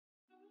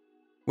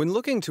When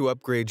looking to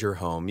upgrade your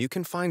home, you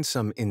can find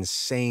some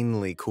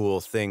insanely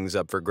cool things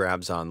up for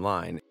grabs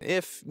online,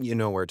 if you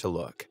know where to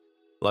look.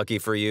 Lucky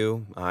for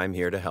you, I'm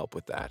here to help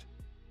with that.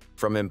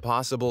 From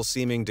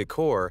impossible-seeming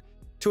decor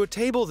to a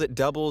table that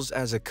doubles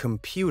as a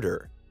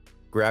computer,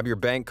 grab your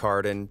bank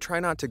card and try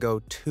not to go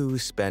too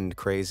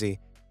spend-crazy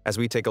as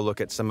we take a look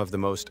at some of the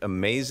most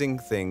amazing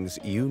things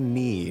you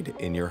need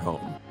in your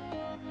home.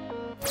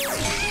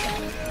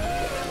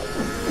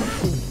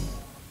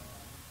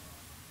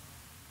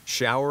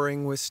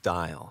 Showering with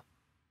style.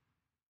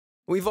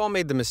 We've all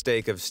made the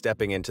mistake of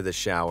stepping into the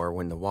shower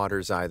when the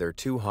water's either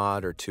too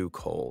hot or too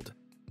cold.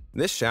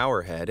 This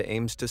shower head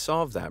aims to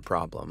solve that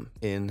problem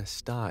in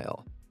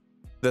style.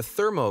 The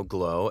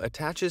ThermoGlow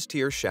attaches to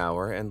your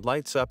shower and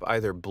lights up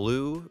either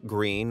blue,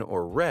 green,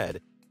 or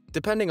red,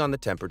 depending on the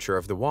temperature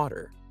of the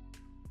water.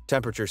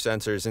 Temperature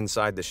sensors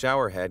inside the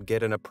shower head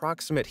get an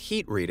approximate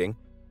heat reading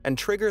and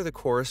trigger the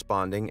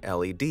corresponding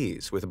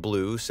LEDs, with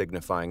blue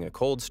signifying a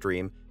cold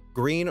stream,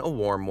 green a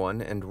warm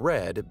one, and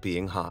red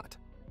being hot.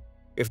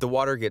 If the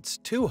water gets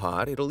too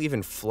hot, it'll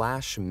even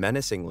flash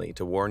menacingly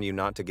to warn you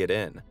not to get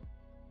in.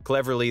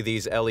 Cleverly,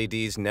 these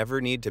LEDs never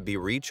need to be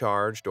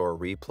recharged or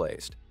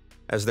replaced,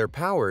 as they're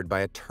powered by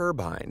a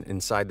turbine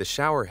inside the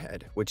shower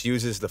head, which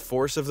uses the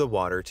force of the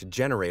water to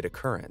generate a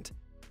current.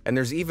 And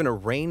there's even a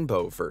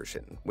rainbow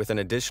version with an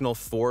additional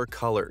 4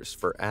 colors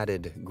for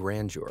added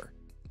grandeur.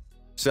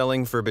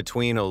 Selling for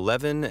between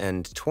 $11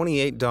 and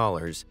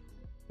 $28,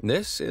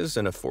 this is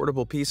an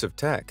affordable piece of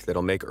tech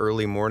that'll make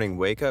early morning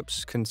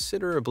wake-ups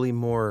considerably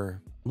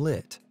more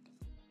lit.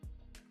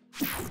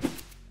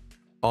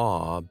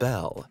 Aw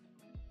Bell.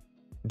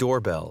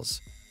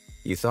 Doorbells.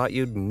 You thought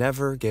you'd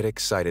never get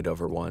excited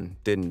over one,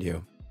 didn't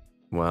you?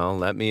 Well,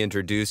 let me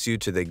introduce you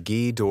to the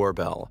GE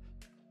Doorbell.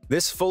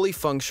 This fully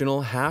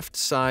functional,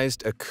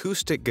 half-sized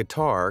acoustic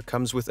guitar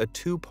comes with a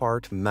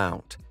 2-part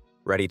mount,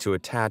 ready to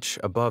attach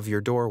above your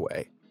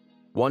doorway.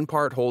 One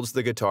part holds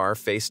the guitar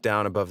face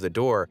down above the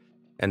door,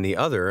 and the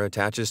other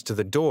attaches to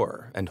the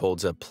door and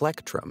holds a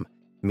plectrum,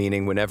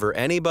 meaning whenever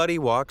anybody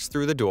walks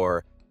through the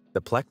door,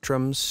 the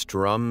plectrum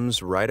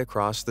strums right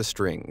across the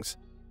strings.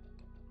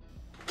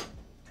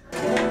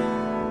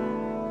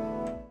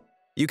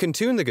 You can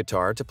tune the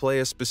guitar to play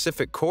a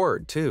specific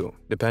chord, too,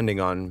 depending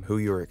on who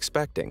you're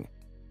expecting.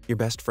 Your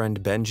best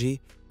friend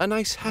Benji, a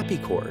nice happy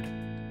chord.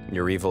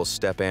 Your evil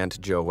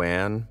step-aunt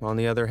Joanne, on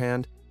the other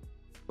hand,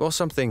 well,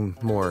 something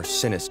more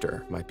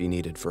sinister might be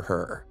needed for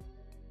her.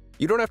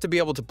 You don't have to be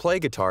able to play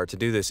guitar to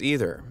do this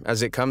either,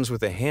 as it comes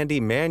with a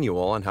handy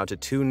manual on how to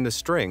tune the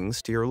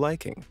strings to your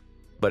liking.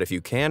 But if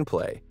you can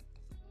play,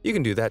 you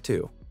can do that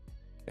too.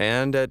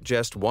 And at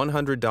just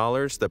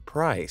 $100, the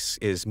price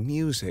is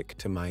music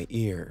to my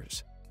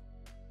ears.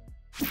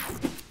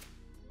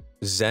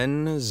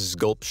 Zen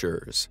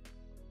Sculptures.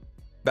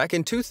 Back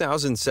in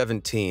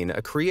 2017,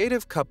 a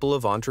creative couple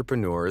of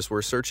entrepreneurs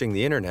were searching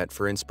the internet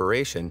for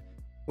inspiration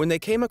when they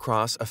came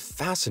across a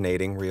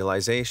fascinating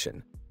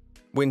realization.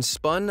 When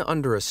spun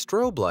under a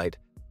strobe light,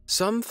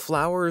 some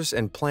flowers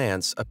and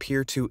plants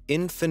appear to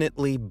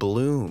infinitely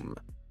bloom.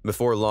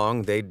 Before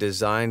long, they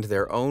designed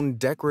their own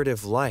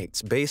decorative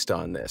lights based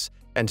on this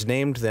and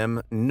named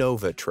them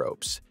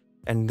Novotropes,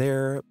 and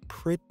they're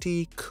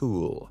pretty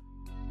cool.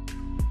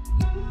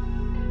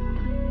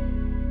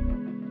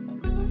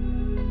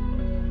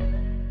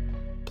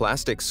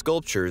 Plastic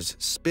sculptures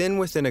spin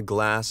within a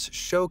glass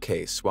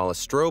showcase while a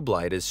strobe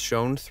light is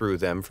shone through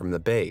them from the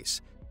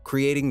base,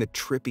 creating the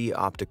trippy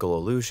optical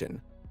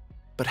illusion.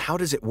 But how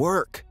does it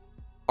work?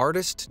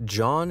 Artist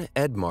John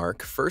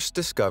Edmark first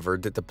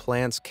discovered that the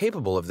plants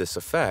capable of this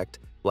effect,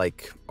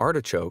 like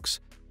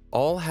artichokes,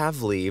 all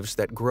have leaves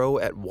that grow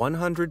at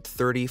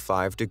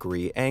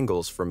 135-degree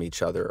angles from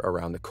each other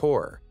around the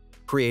core,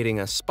 creating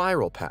a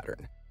spiral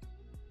pattern.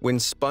 When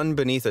spun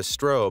beneath a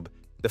strobe,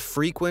 the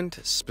frequent,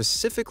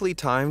 specifically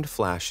timed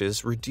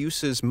flashes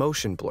reduces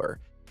motion blur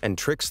and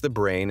tricks the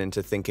brain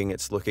into thinking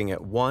it's looking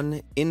at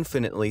one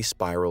infinitely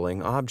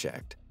spiraling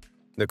object.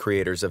 The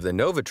creators of the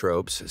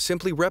Novotropes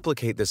simply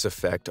replicate this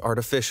effect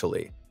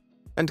artificially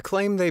and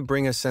claim they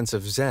bring a sense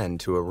of zen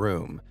to a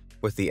room,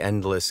 with the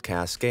endless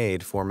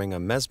cascade forming a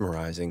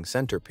mesmerizing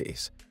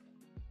centerpiece.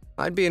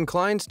 I'd be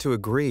inclined to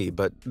agree,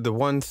 but the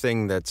one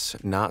thing that's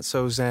not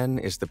so zen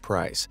is the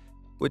price,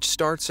 which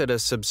starts at a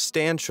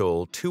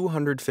substantial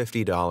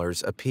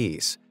 $250 a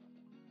piece.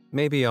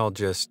 Maybe I'll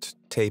just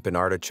tape an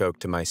artichoke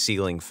to my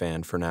ceiling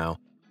fan for now.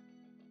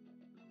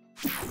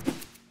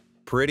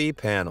 Pretty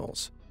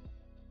panels.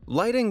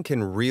 Lighting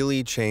can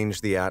really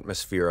change the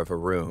atmosphere of a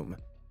room.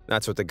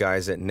 That's what the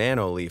guys at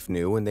Nanoleaf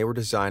knew when they were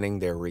designing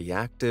their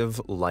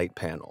reactive light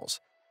panels.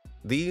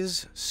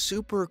 These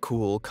super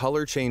cool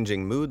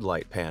color-changing mood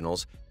light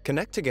panels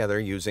connect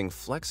together using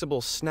flexible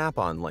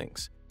snap-on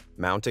links,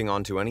 mounting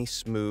onto any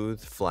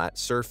smooth, flat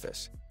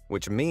surface,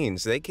 which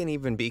means they can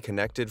even be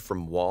connected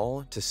from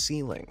wall to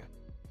ceiling.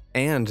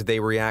 And they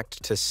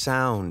react to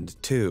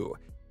sound, too.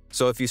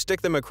 So if you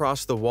stick them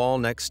across the wall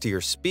next to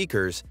your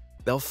speakers,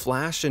 they'll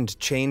flash and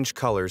change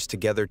colors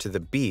together to the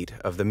beat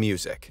of the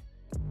music.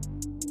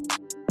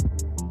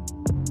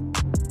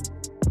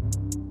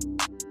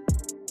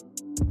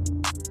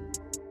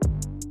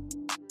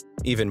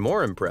 Even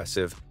more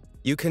impressive,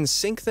 you can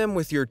sync them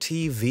with your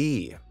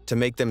TV to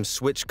make them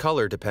switch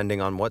color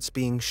depending on what's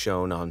being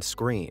shown on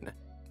screen.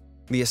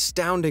 The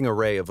astounding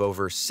array of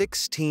over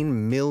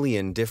 16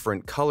 million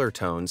different color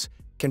tones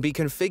can be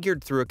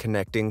configured through a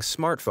connecting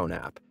smartphone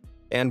app.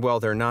 And while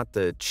they're not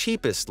the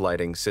cheapest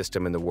lighting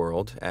system in the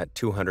world at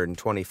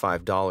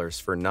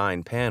 $225 for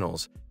 9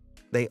 panels,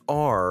 they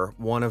are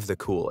one of the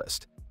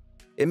coolest.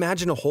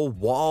 Imagine a whole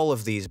wall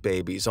of these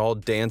babies all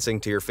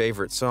dancing to your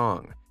favorite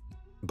song.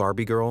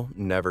 Barbie Girl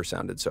never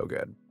sounded so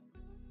good.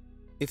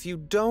 If you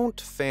don't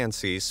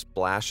fancy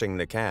splashing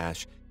the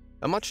cash,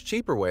 a much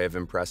cheaper way of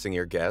impressing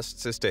your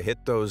guests is to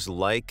hit those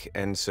like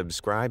and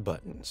subscribe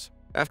buttons.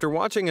 After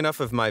watching enough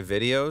of my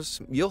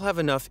videos, you'll have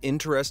enough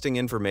interesting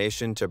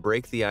information to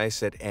break the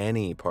ice at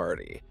any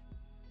party.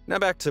 Now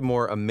back to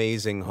more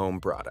amazing home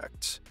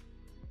products.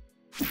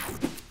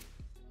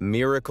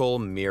 Miracle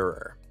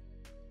Mirror.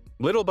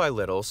 Little by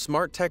little,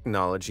 smart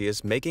technology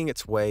is making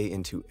its way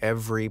into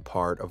every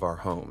part of our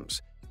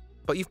homes.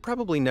 But you've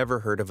probably never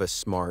heard of a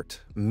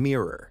smart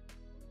mirror.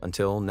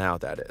 Until now,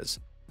 that is.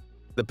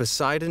 The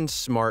Poseidon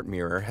Smart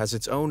Mirror has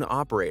its own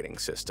operating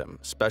system,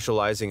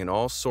 specializing in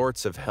all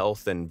sorts of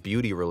health and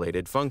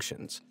beauty-related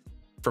functions.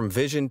 From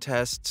vision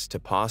tests to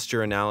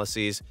posture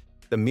analyses,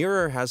 the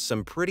mirror has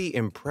some pretty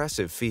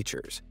impressive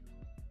features.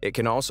 It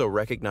can also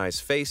recognize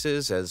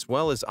faces as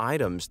well as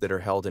items that are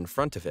held in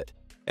front of it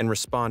and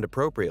respond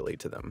appropriately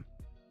to them.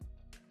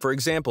 For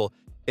example,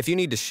 if you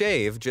need to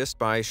shave, just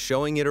by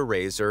showing it a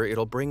razor,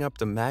 it'll bring up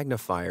the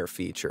magnifier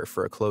feature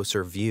for a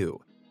closer view.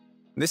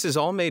 This is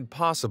all made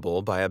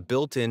possible by a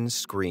built-in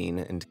screen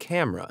and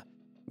camera,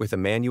 with a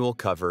manual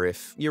cover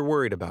if you're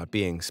worried about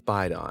being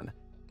spied on.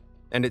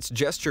 And it's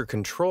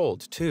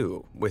gesture-controlled,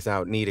 too,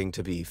 without needing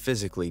to be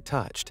physically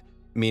touched,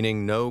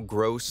 meaning no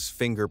gross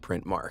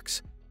fingerprint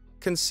marks.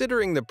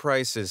 Considering the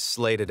price is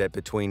slated at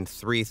between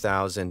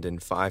 $3,000 and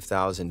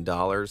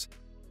 $5,000,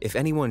 if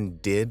anyone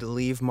did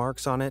leave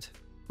marks on it,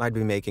 I'd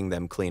be making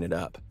them clean it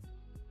up.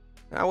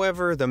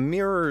 However, the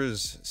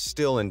mirror's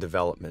still in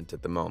development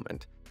at the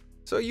moment,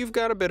 so you've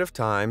got a bit of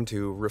time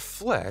to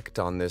reflect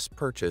on this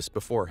purchase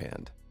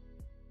beforehand.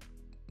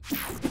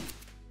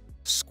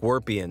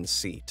 Scorpion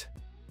Seat.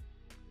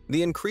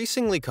 The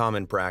increasingly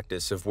common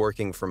practice of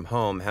working from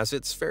home has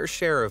its fair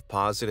share of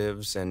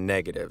positives and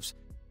negatives,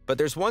 but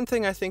there's one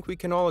thing I think we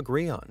can all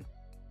agree on.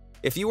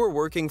 If you were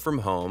working from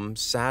home,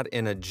 sat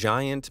in a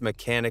giant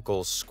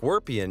mechanical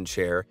scorpion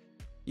chair,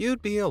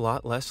 you'd be a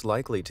lot less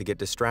likely to get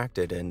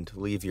distracted and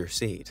leave your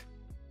seat.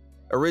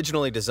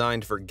 Originally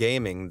designed for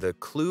gaming, the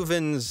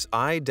Kluvens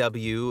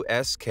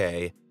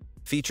IWSK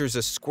features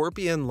a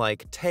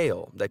scorpion-like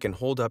tail that can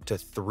hold up to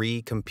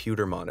 3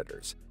 computer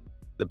monitors.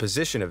 The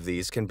position of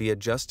these can be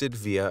adjusted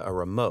via a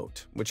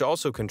remote, which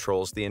also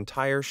controls the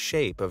entire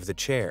shape of the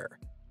chair.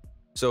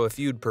 So if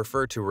you'd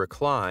prefer to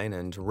recline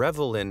and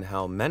revel in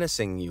how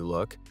menacing you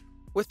look,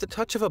 with the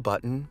touch of a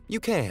button, you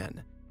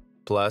can.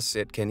 Plus,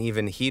 it can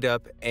even heat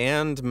up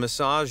and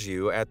massage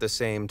you at the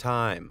same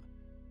time,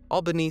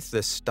 all beneath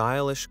the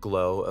stylish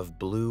glow of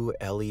blue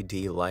LED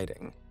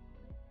lighting.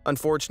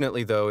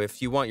 Unfortunately, though,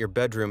 if you want your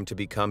bedroom to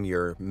become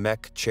your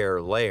mech chair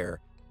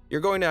lair,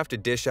 you're going to have to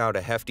dish out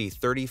a hefty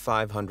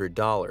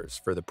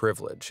 $3,500 for the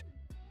privilege.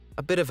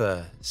 A bit of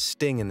a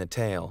sting in the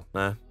tail,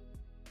 huh?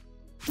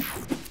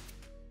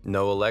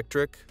 No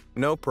electric?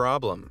 No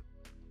problem.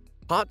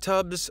 Hot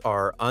tubs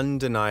are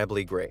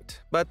undeniably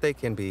great, but they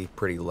can be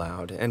pretty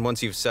loud, and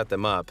once you've set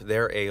them up,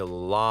 they're a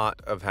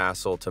lot of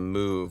hassle to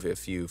move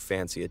if you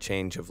fancy a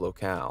change of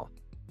locale.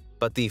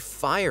 But the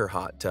Fire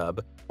Hot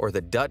Tub, or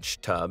the Dutch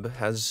tub,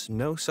 has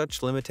no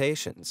such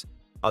limitations,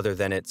 other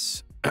than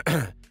its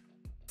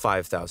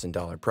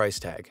 $5,000 price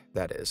tag,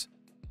 that is.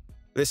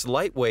 This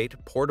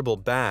lightweight, portable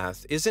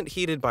bath isn't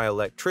heated by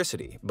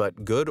electricity,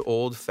 but good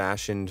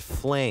old-fashioned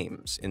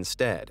flames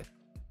instead.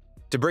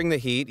 To bring the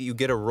heat, you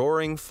get a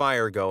roaring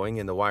fire going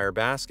in the wire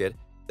basket,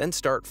 then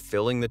start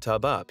filling the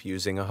tub up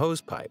using a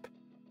hose pipe.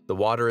 The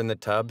water in the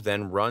tub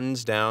then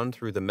runs down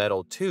through the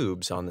metal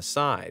tubes on the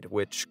side,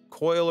 which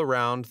coil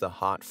around the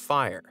hot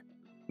fire.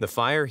 The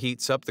fire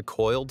heats up the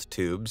coiled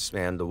tubes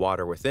and the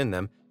water within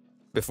them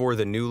before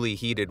the newly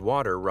heated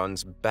water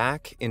runs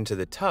back into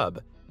the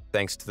tub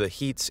thanks to the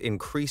heat's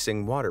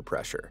increasing water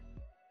pressure.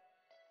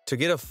 To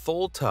get a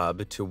full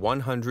tub to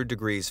 100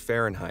 degrees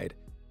Fahrenheit,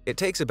 it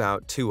takes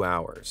about 2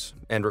 hours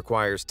and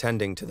requires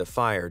tending to the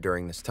fire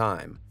during this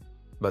time.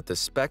 But the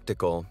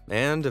spectacle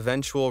and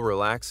eventual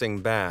relaxing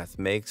bath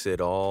makes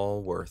it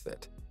all worth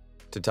it.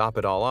 To top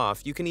it all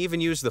off, you can even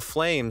use the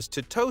flames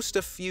to toast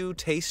a few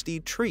tasty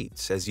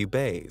treats as you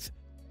bathe.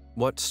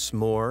 What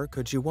s'more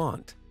could you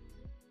want?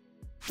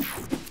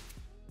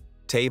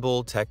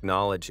 Table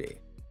technology.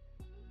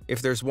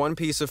 If there's one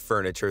piece of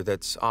furniture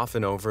that's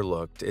often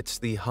overlooked, it's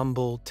the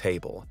humble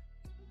table.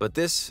 But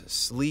this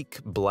sleek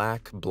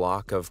black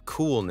block of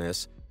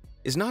coolness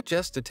is not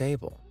just a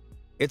table.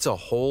 It's a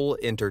whole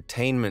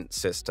entertainment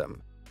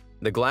system.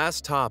 The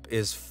glass top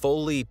is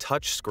fully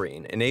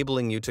touchscreen,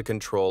 enabling you to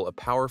control a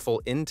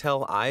powerful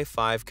Intel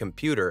i5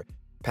 computer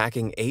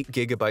packing 8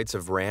 gigabytes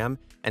of RAM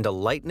and a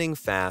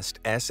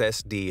lightning-fast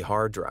SSD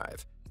hard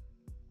drive.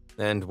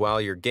 And while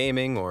you're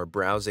gaming or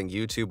browsing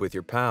YouTube with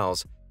your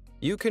pals,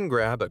 you can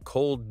grab a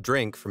cold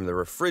drink from the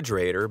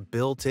refrigerator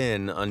built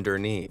in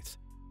underneath.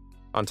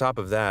 On top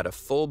of that, a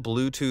full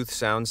Bluetooth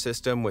sound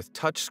system with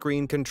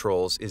touchscreen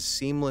controls is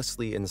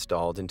seamlessly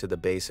installed into the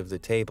base of the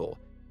table,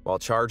 while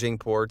charging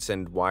ports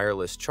and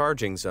wireless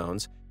charging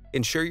zones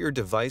ensure your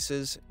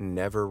devices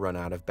never run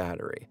out of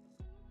battery.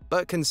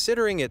 But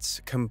considering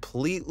it's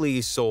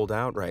completely sold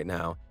out right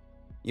now,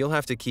 you'll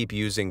have to keep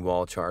using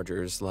wall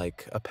chargers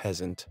like a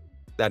peasant.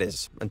 That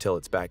is, until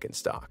it's back in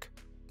stock.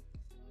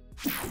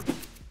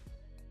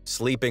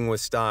 Sleeping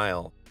with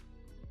style.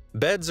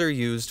 Beds are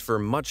used for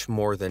much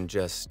more than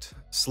just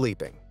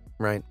sleeping,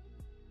 right?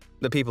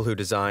 The people who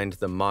designed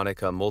the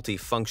Monica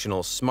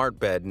multifunctional smart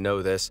bed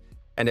know this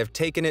and have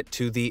taken it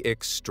to the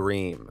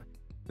extreme.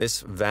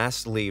 This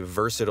vastly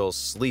versatile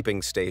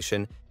sleeping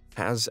station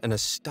has an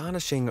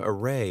astonishing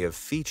array of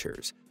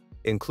features,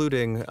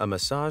 including a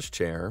massage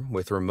chair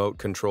with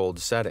remote-controlled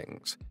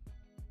settings.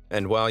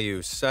 And while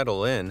you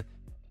settle in,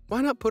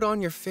 why not put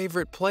on your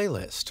favorite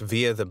playlist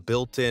via the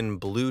built-in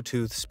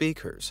Bluetooth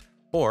speakers,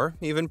 or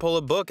even pull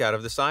a book out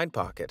of the side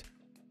pocket?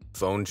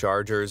 Phone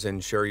chargers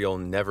ensure you'll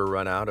never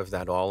run out of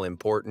that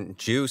all-important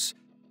juice,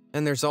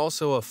 and there's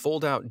also a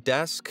fold-out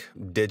desk,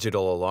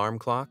 digital alarm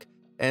clock,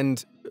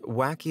 and,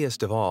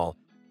 wackiest of all,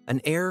 an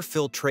air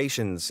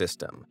filtration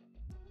system.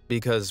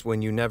 Because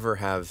when you never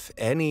have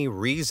any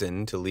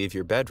reason to leave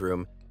your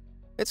bedroom,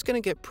 it's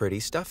going to get pretty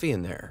stuffy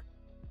in there.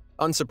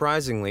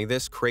 Unsurprisingly,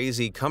 this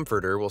crazy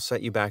comforter will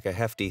set you back a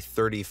hefty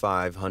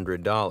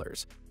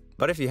 $3,500.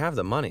 But if you have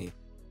the money,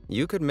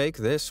 you could make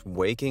this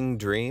waking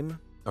dream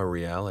a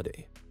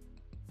reality.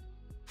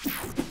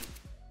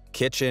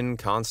 Kitchen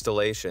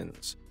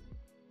constellations.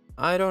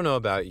 I don't know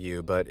about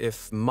you, but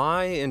if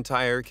my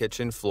entire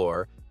kitchen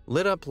floor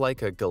lit up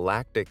like a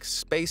galactic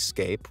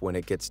spacescape when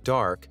it gets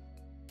dark,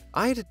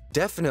 I'd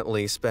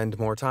definitely spend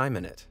more time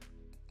in it.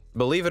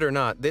 Believe it or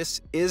not, this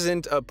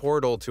isn't a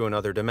portal to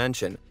another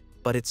dimension,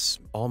 but it's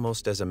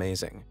almost as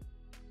amazing.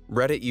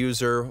 Reddit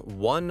user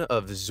One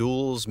of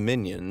Zool's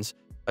Minions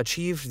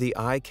achieved the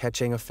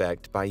eye-catching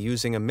effect by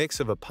using a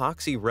mix of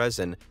epoxy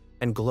resin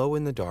and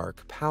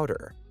glow-in-the-dark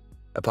powder.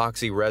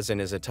 Epoxy resin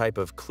is a type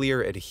of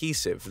clear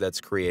adhesive that's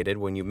created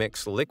when you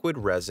mix liquid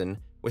resin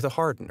with a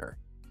hardener.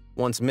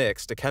 Once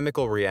mixed, a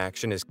chemical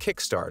reaction is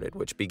kick-started,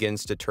 which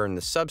begins to turn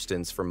the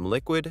substance from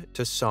liquid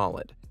to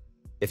solid.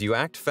 If you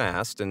act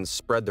fast and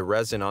spread the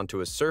resin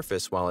onto a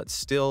surface while it's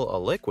still a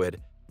liquid,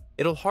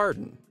 it'll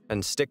harden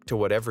and stick to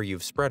whatever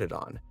you've spread it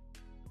on.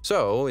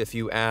 So, if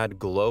you add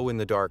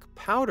glow-in-the-dark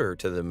powder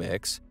to the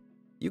mix,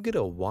 you get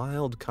a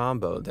wild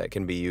combo that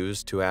can be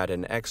used to add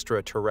an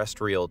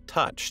extraterrestrial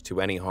touch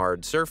to any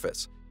hard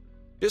surface.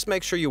 Just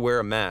make sure you wear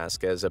a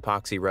mask, as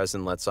epoxy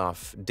resin lets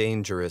off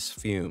dangerous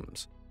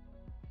fumes.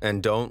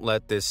 And don't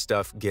let this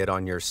stuff get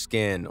on your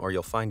skin, or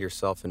you'll find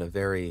yourself in a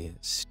very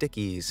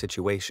sticky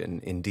situation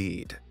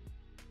indeed.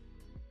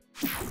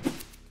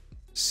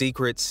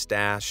 Secret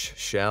stash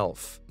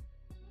shelf.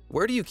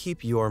 Where do you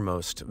keep your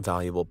most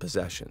valuable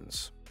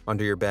possessions?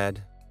 Under your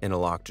bed? In a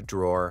locked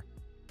drawer?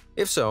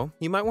 If so,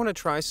 you might want to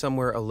try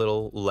somewhere a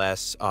little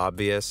less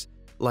obvious,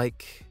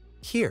 like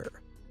here.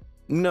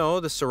 No,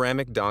 the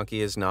ceramic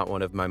donkey is not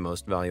one of my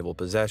most valuable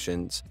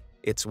possessions.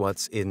 It's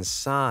what's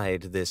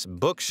inside this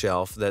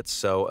bookshelf that's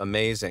so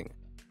amazing.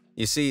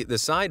 You see, the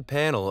side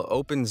panel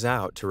opens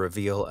out to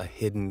reveal a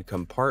hidden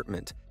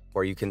compartment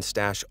where you can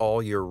stash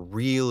all your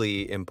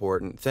really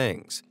important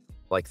things,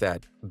 like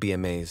that Be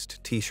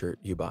Amazed t-shirt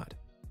you bought.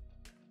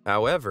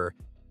 However,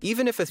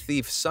 even if a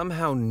thief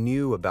somehow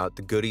knew about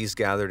the goodies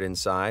gathered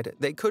inside,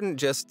 they couldn't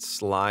just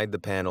slide the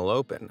panel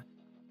open.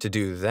 To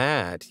do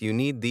that, you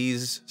need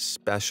these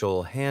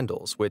special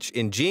handles, which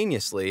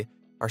ingeniously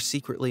are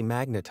secretly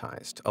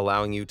magnetized,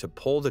 allowing you to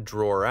pull the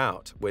drawer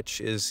out,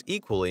 which is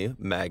equally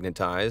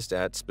magnetized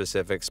at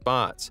specific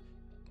spots.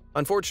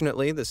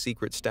 Unfortunately, the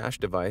secret stash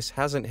device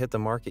hasn't hit the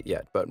market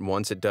yet, but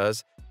once it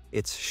does,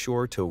 it's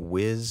sure to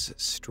whiz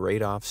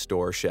straight off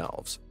store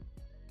shelves.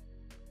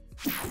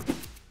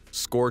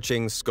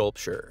 Scorching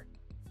sculpture.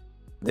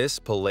 This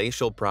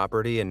palatial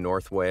property in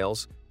North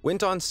Wales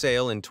went on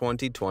sale in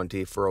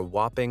 2020 for a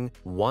whopping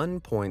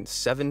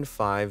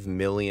 £1.75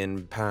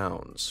 million,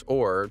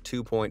 or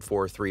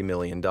 $2.43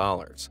 million.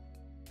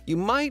 You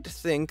might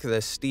think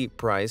the steep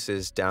price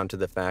is down to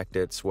the fact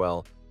it's,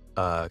 well,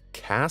 a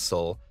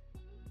castle,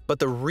 but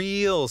the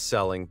real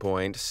selling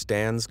point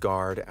stands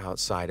guard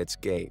outside its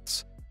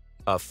gates.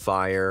 A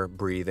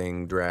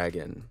fire-breathing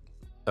dragon.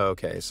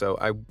 Okay, so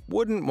I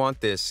wouldn't want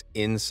this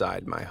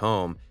inside my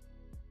home,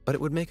 but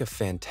it would make a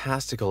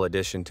fantastical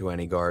addition to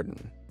any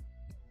garden.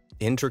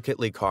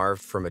 Intricately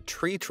carved from a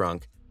tree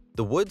trunk,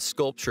 the wood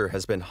sculpture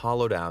has been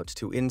hollowed out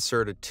to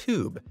insert a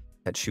tube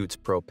that shoots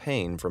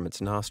propane from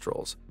its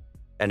nostrils.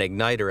 An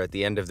igniter at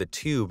the end of the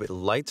tube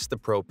lights the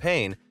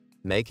propane,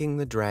 making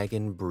the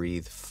dragon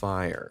breathe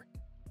fire.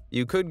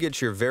 You could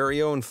get your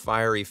very own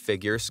fiery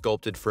figure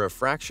sculpted for a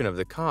fraction of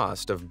the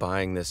cost of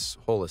buying this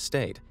whole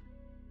estate.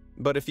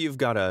 But if you've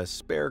got a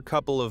spare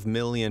couple of $1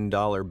 million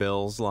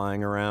bills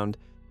lying around,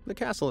 the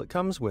castle it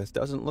comes with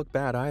doesn't look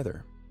bad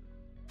either.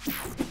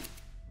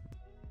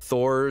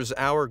 Thor's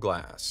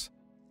Hourglass.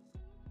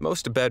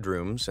 Most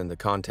bedrooms and the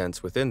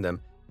contents within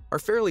them are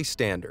fairly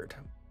standard.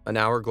 An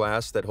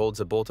hourglass that holds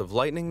a bolt of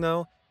lightning,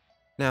 though?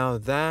 Now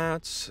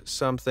that's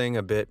something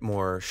a bit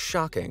more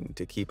shocking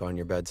to keep on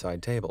your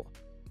bedside table.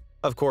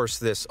 Of course,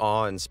 this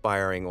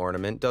awe-inspiring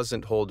ornament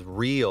doesn't hold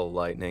real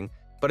lightning,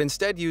 but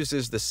instead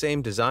uses the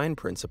same design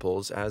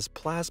principles as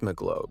plasma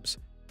globes.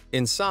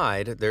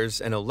 Inside, there's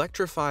an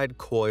electrified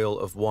coil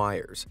of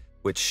wires,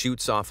 which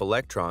shoots off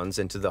electrons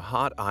into the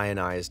hot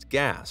ionized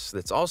gas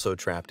that's also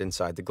trapped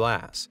inside the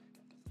glass.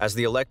 As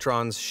the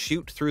electrons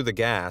shoot through the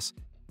gas,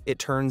 it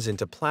turns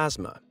into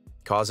plasma,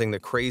 causing the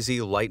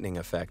crazy lightning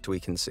effect we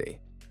can see.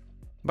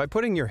 By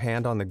putting your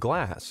hand on the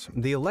glass,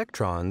 the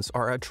electrons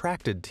are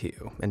attracted to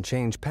you and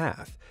change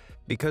path,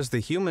 because the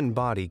human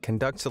body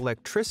conducts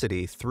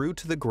electricity through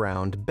to the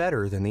ground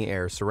better than the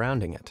air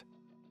surrounding it.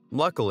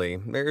 Luckily,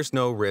 there's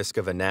no risk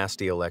of a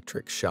nasty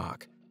electric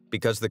shock,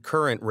 because the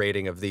current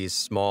rating of these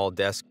small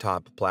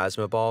desktop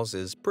plasma balls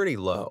is pretty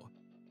low,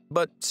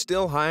 but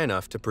still high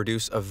enough to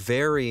produce a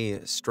very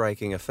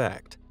striking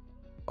effect.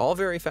 All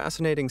very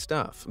fascinating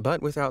stuff,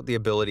 but without the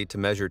ability to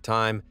measure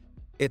time,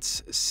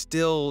 it's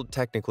still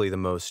technically the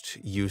most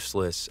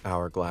useless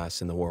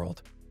hourglass in the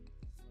world.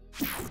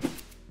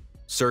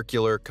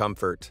 Circular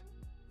Comfort.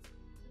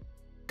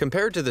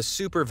 Compared to the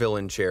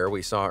supervillain chair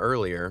we saw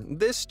earlier,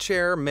 this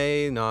chair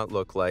may not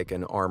look like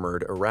an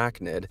armored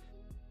arachnid,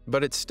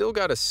 but it's still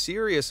got a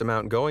serious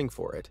amount going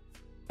for it.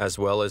 As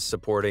well as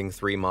supporting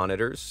 3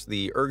 monitors,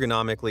 the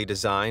ergonomically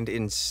designed,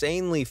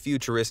 insanely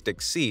futuristic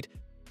seat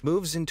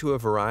moves into a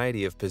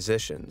variety of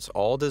positions,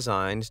 all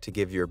designed to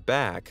give your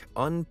back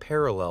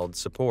unparalleled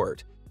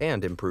support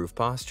and improve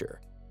posture.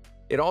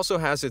 It also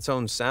has its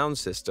own sound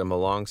system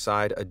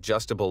alongside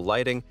adjustable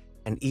lighting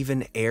and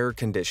even air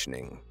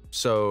conditioning.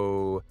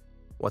 So,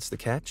 what's the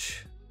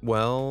catch?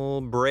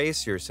 Well,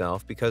 brace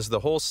yourself because the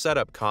whole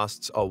setup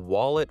costs a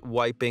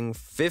wallet-wiping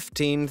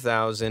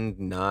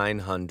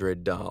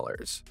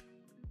 $15,900.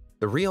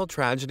 The real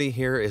tragedy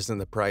here isn't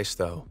the price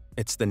though,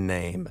 it's the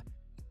name.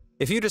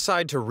 If you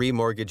decide to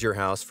remortgage your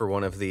house for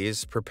one of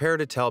these, prepare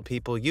to tell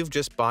people you've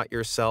just bought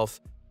yourself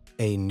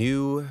a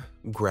new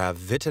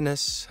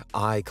Gravitonus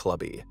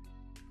iClubby.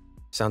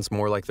 Sounds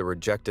more like the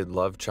rejected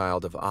love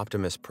child of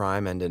Optimus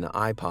Prime and an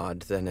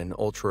iPod than an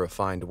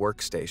ultra-refined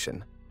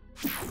workstation.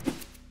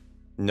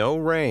 No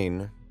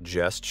rain,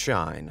 just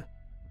shine.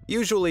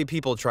 Usually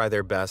people try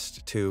their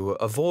best to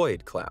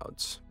avoid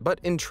clouds,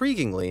 but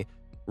intriguingly,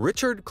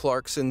 Richard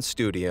Clarkson's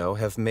studio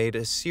have made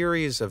a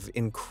series of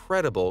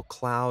incredible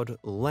cloud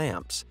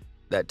lamps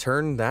that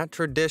turn that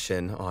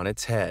tradition on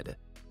its head.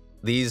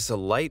 These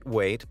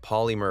lightweight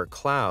polymer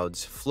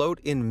clouds float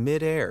in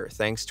midair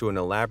thanks to an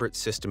elaborate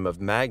system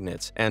of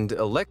magnets and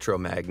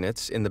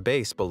electromagnets in the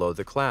base below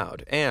the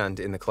cloud and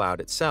in the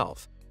cloud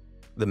itself.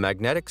 The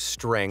magnetic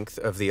strength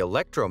of the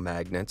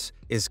electromagnets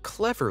is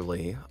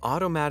cleverly,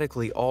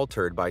 automatically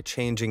altered by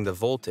changing the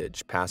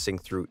voltage passing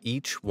through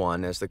each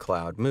one as the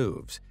cloud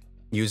moves,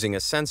 using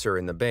a sensor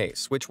in the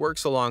base, which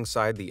works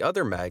alongside the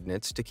other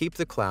magnets to keep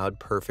the cloud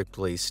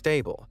perfectly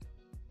stable.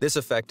 This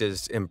effect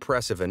is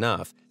impressive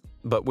enough,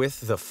 but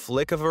with the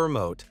flick of a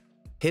remote,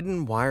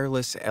 hidden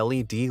wireless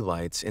LED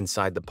lights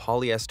inside the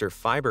polyester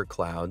fiber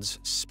clouds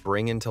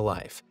spring into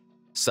life.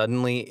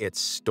 Suddenly, it's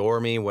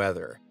stormy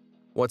weather.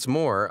 What's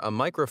more, a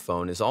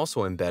microphone is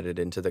also embedded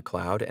into the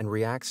cloud and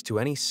reacts to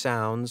any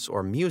sounds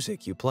or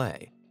music you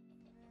play.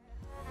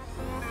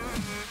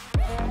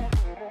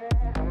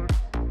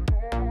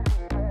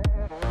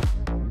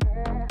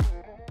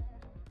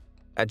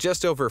 At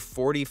just over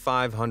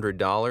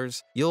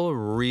 $4,500, you'll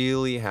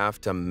really have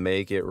to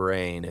make it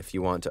rain if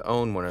you want to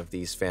own one of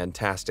these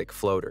fantastic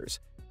floaters.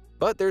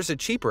 But there's a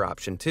cheaper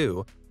option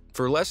too.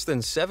 For less than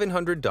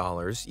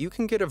 $700, you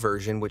can get a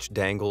version which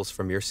dangles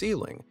from your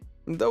ceiling.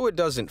 Though it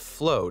doesn't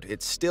float,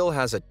 it still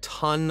has a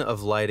ton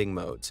of lighting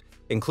modes,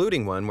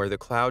 including one where the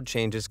cloud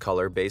changes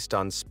color based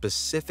on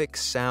specific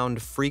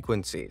sound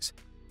frequencies.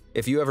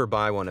 If you ever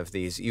buy one of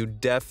these, you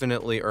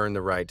definitely earn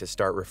the right to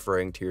start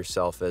referring to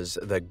yourself as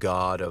the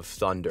God of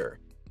Thunder.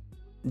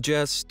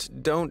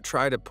 Just don't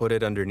try to put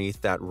it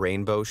underneath that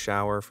rainbow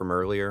shower from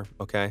earlier,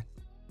 okay?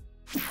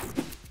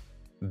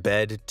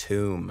 Bed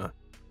Tomb.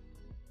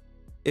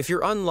 If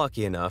you're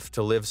unlucky enough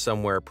to live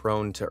somewhere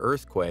prone to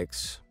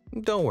earthquakes,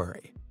 don't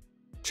worry.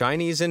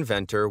 Chinese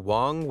inventor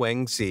Wang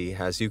Wengzi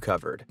has you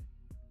covered.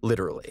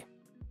 Literally.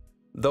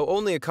 Though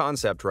only a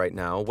concept right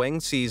now,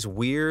 Wengzi's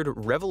weird,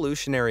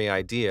 revolutionary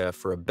idea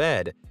for a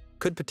bed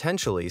could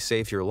potentially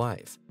save your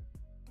life.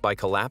 By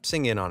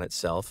collapsing in on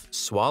itself,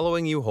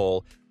 swallowing you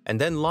whole, and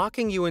then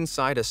locking you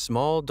inside a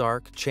small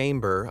dark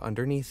chamber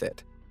underneath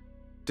it.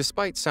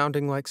 Despite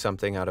sounding like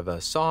something out of a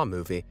Saw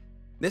movie,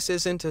 this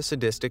isn't a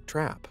sadistic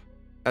trap.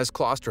 As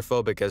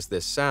claustrophobic as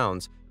this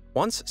sounds,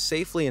 once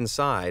safely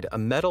inside, a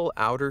metal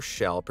outer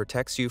shell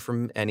protects you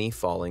from any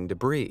falling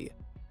debris.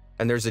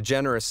 And there's a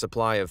generous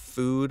supply of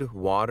food,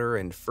 water,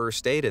 and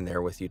first aid in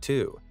there with you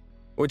too.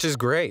 Which is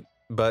great,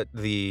 but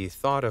the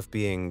thought of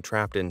being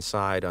trapped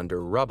inside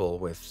under rubble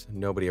with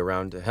nobody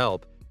around to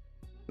help,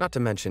 not to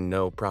mention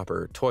no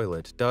proper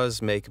toilet,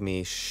 does make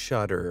me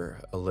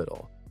shudder a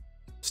little.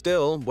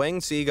 Still,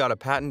 Wangzi got a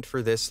patent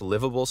for this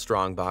livable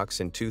strongbox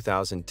in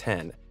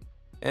 2010,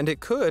 and it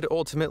could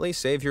ultimately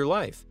save your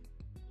life.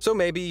 So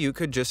maybe you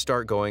could just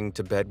start going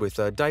to bed with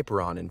a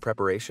diaper on in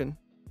preparation.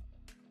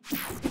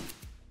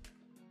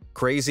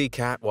 Crazy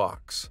cat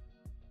walks.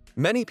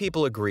 Many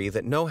people agree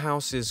that no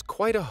house is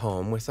quite a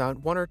home without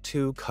one or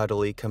two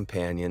cuddly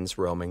companions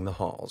roaming the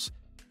halls.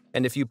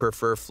 And if you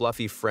prefer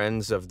fluffy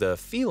friends of the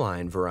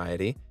feline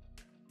variety,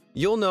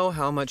 you'll know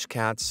how much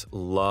cats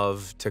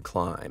love to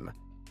climb.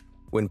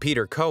 When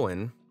Peter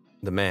Cohen,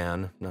 the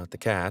man, not the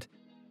cat,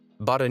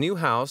 bought a new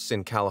house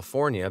in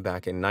California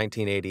back in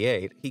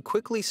 1988, he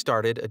quickly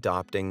started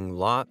adopting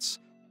lots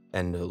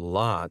and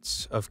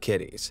lots of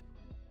kitties.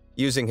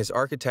 Using his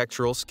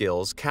architectural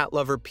skills, cat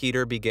lover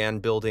Peter began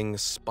building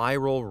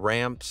spiral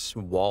ramps,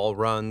 wall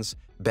runs,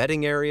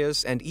 bedding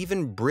areas, and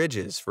even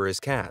bridges for his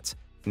cats,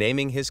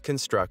 naming his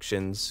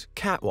constructions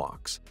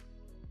catwalks.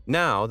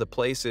 Now, the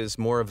place is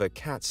more of a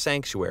cat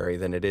sanctuary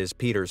than it is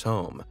Peter's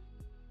home.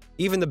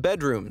 Even the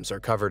bedrooms are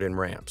covered in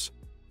ramps.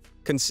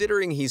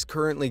 Considering he's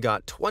currently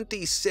got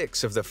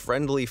 26 of the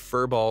friendly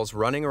furballs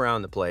running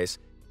around the place,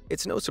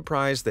 it's no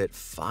surprise that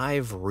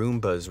 5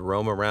 Roombas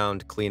roam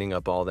around cleaning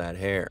up all that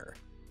hair.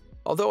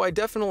 Although I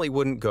definitely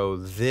wouldn't go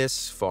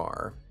this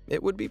far,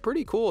 it would be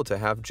pretty cool to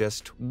have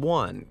just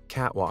one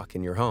catwalk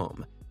in your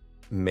home.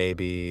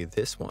 Maybe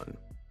this one.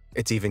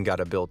 It's even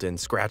got a built-in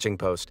scratching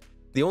post.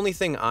 The only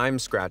thing I'm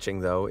scratching,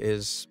 though,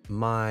 is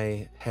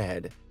my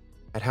head,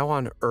 at how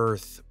on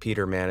earth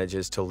Peter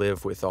manages to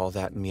live with all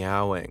that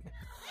meowing.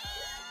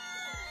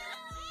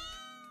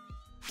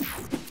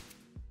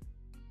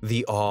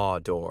 The awe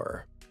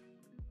door.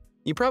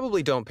 You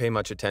probably don't pay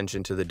much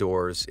attention to the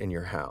doors in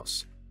your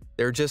house.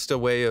 They're just a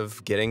way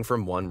of getting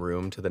from one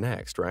room to the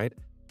next, right?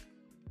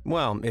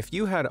 Well, if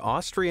you had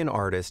Austrian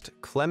artist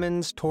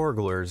Clemens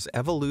Torgler's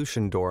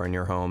Evolution door in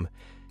your home,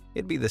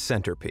 it'd be the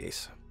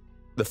centerpiece.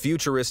 The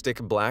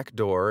futuristic black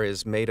door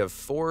is made of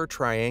 4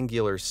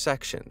 triangular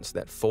sections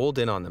that fold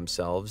in on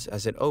themselves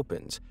as it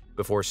opens,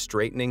 before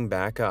straightening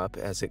back up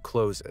as it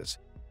closes.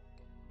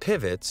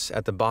 Pivots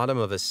at the bottom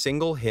of a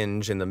single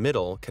hinge in the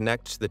middle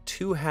connect the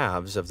 2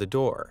 halves of the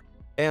door,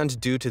 and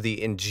due to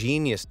the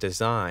ingenious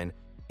design,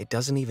 it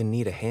doesn't even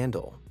need a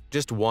handle.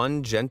 Just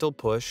one gentle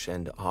push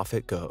and off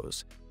it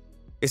goes.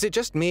 Is it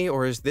just me,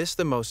 or is this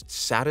the most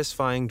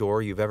satisfying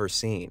door you've ever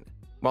seen?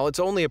 While it's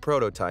only a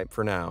prototype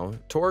for now,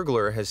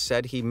 Torgler has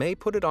said he may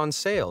put it on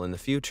sale in the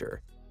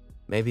future.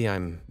 Maybe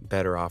I'm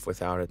better off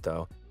without it,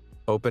 though.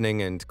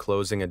 Opening and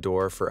closing a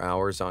door for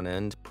hours on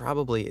end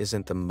probably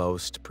isn't the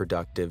most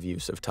productive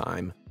use of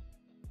time.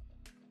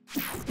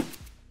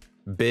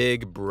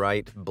 Big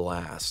Bright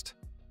Blast.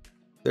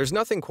 There's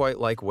nothing quite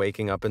like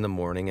waking up in the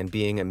morning and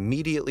being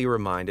immediately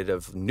reminded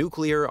of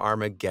nuclear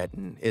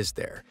Armageddon, is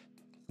there?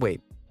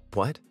 Wait,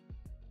 what?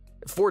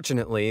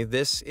 Fortunately,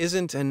 this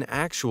isn't an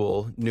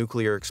actual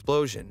nuclear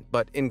explosion,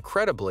 but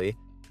incredibly,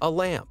 a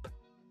lamp.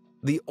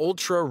 The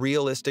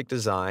ultra-realistic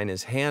design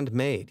is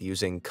handmade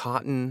using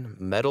cotton,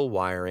 metal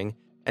wiring,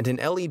 and an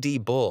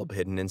LED bulb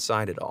hidden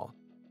inside it all.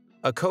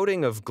 A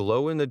coating of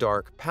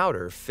glow-in-the-dark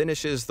powder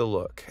finishes the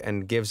look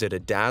and gives it a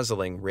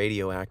dazzling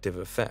radioactive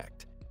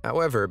effect.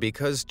 However,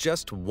 because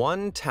just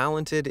one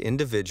talented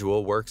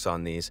individual works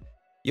on these,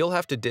 you'll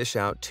have to dish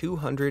out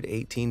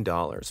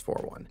 $218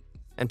 for one,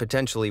 and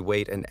potentially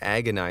wait an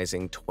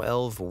agonizing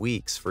 12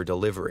 weeks for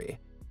delivery.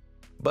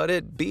 But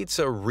it beats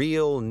a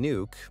real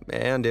nuke,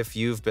 and if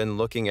you've been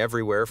looking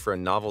everywhere for a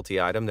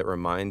novelty item that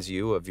reminds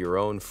you of your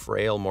own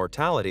frail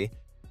mortality,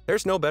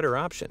 there's no better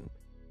option.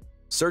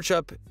 Search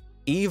up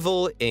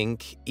Evil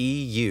Ink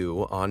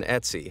EU on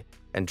Etsy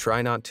and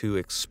try not to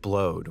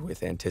explode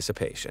with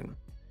anticipation.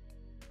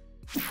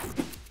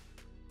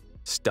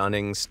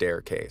 Stunning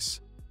staircase.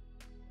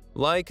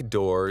 Like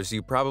doors,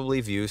 you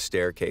probably view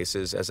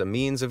staircases as a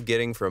means of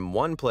getting from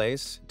one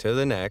place to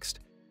the next,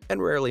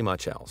 and rarely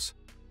much else.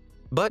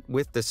 But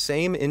with the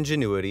same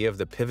ingenuity of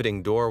the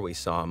pivoting door we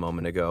saw a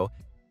moment ago,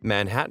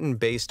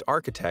 Manhattan-based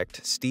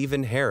architect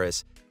Stephen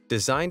Harris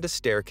designed a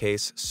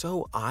staircase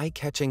so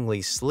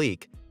eye-catchingly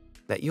sleek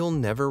that you'll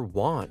never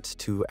want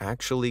to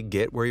actually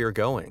get where you're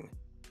going.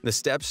 The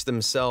steps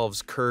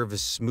themselves curve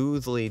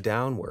smoothly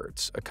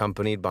downwards,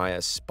 accompanied by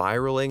a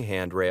spiraling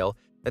handrail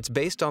that's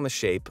based on the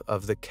shape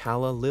of the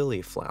calla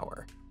lily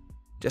flower.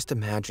 Just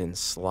imagine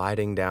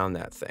sliding down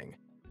that thing.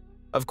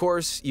 Of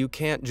course, you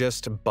can't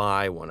just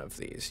buy one of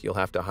these. You'll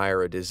have to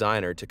hire a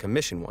designer to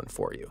commission one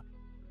for you.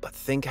 But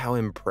think how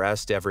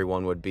impressed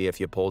everyone would be if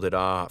you pulled it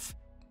off.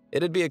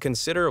 It'd be a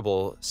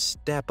considerable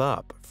step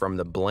up from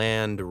the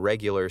bland,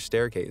 regular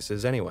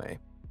staircases anyway.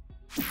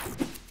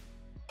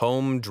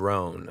 Home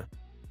drone.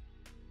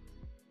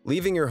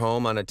 Leaving your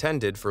home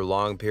unattended for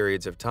long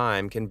periods of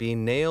time can be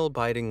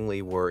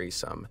nail-bitingly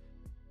worrisome.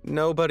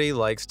 Nobody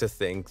likes to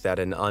think that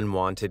an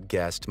unwanted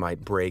guest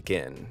might break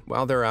in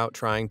while they're out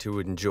trying to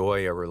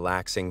enjoy a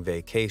relaxing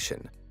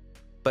vacation.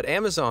 But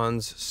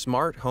Amazon's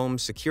smart home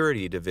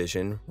security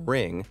division,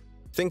 Ring,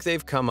 think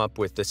they've come up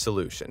with the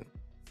solution.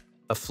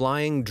 A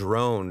flying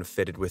drone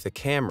fitted with a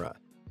camera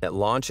that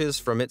launches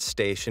from its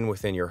station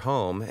within your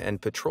home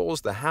and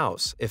patrols the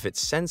house if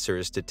its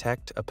sensors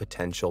detect a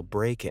potential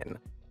break-in.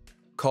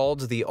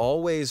 Called the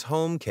Always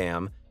Home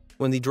Cam,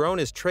 when the drone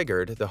is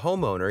triggered, the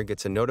homeowner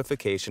gets a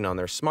notification on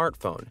their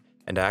smartphone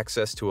and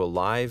access to a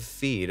live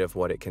feed of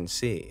what it can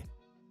see.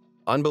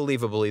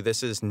 Unbelievably,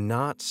 this is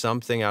not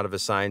something out of a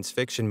science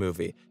fiction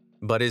movie,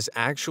 but is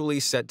actually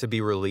set to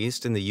be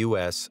released in the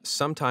US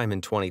sometime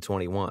in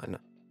 2021.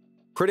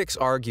 Critics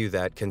argue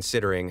that,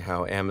 considering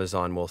how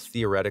Amazon will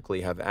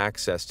theoretically have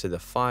access to the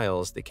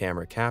files the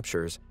camera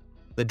captures,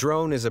 the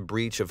drone is a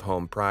breach of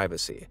home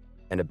privacy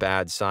and a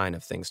bad sign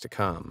of things to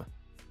come.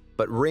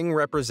 But Ring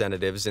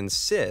representatives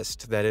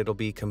insist that it'll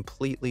be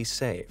completely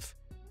safe.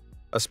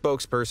 A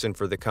spokesperson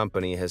for the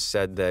company has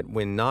said that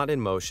when not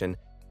in motion,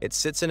 it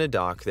sits in a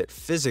dock that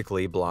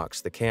physically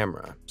blocks the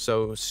camera,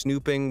 so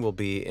snooping will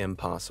be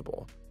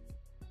impossible.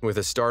 With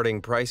a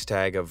starting price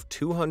tag of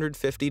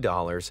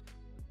 $250,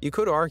 you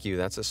could argue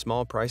that's a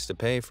small price to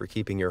pay for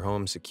keeping your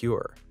home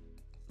secure.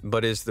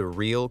 But is the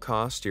real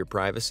cost your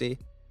privacy?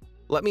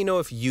 Let me know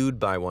if you'd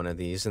buy one of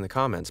these in the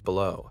comments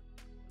below.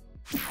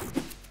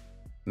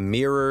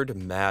 Mirrored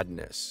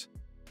madness.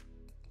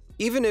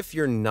 Even if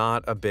you're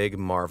not a big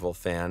Marvel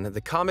fan, the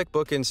comic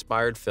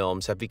book-inspired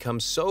films have become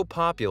so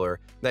popular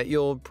that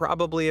you'll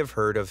probably have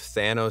heard of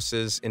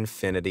Thanos'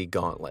 Infinity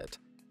Gauntlet.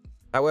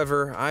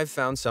 However, I've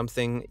found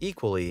something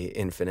equally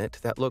infinite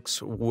that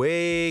looks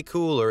way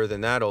cooler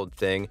than that old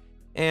thing,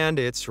 and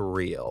it's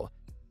real.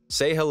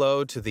 Say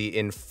hello to the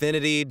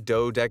Infinity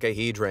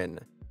Dodecahedron.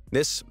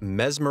 This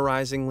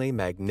mesmerizingly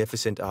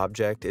magnificent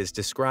object is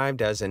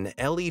described as an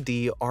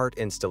LED art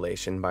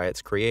installation by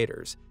its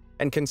creators,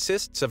 and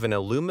consists of an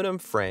aluminum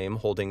frame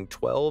holding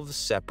 12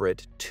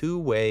 separate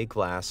two-way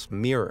glass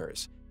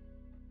mirrors.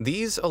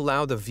 These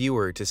allow the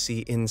viewer to see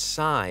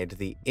inside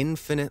the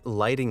infinite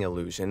lighting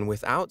illusion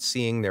without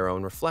seeing their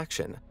own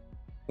reflection.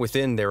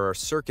 Within, there are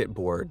circuit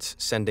boards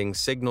sending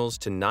signals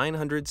to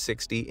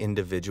 960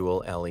 individual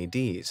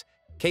LEDs,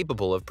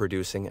 capable of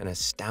producing an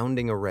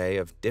astounding array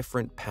of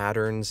different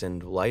patterns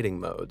and lighting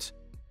modes.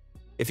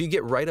 If you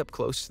get right up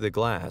close to the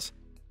glass,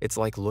 it's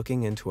like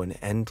looking into an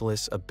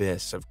endless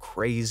abyss of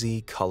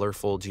crazy,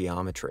 colorful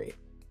geometry.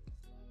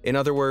 In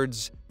other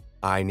words,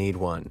 I need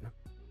one.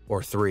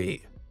 Or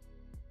three.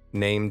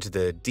 Named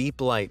the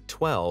Deep Light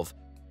 12,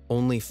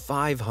 only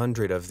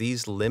 500 of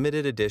these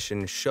limited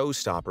edition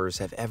showstoppers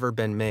have ever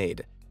been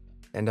made,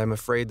 and I'm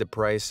afraid the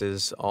price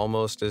is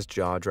almost as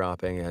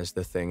jaw-dropping as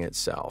the thing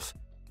itself.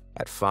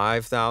 At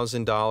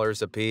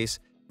 $5,000 apiece,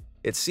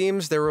 it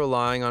seems they're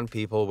relying on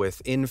people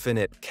with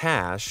infinite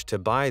cash to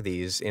buy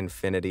these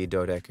infinity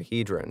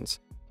dodecahedrons.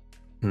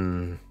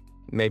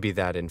 Maybe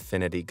that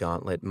Infinity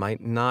Gauntlet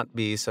might not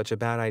be such a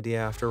bad idea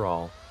after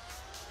all.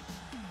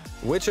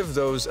 Which of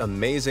those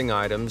amazing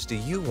items do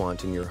you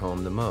want in your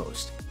home the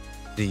most?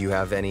 Do you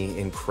have any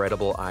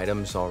incredible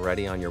items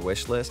already on your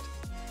wish list?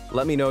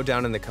 Let me know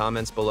down in the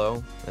comments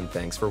below, and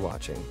thanks for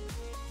watching.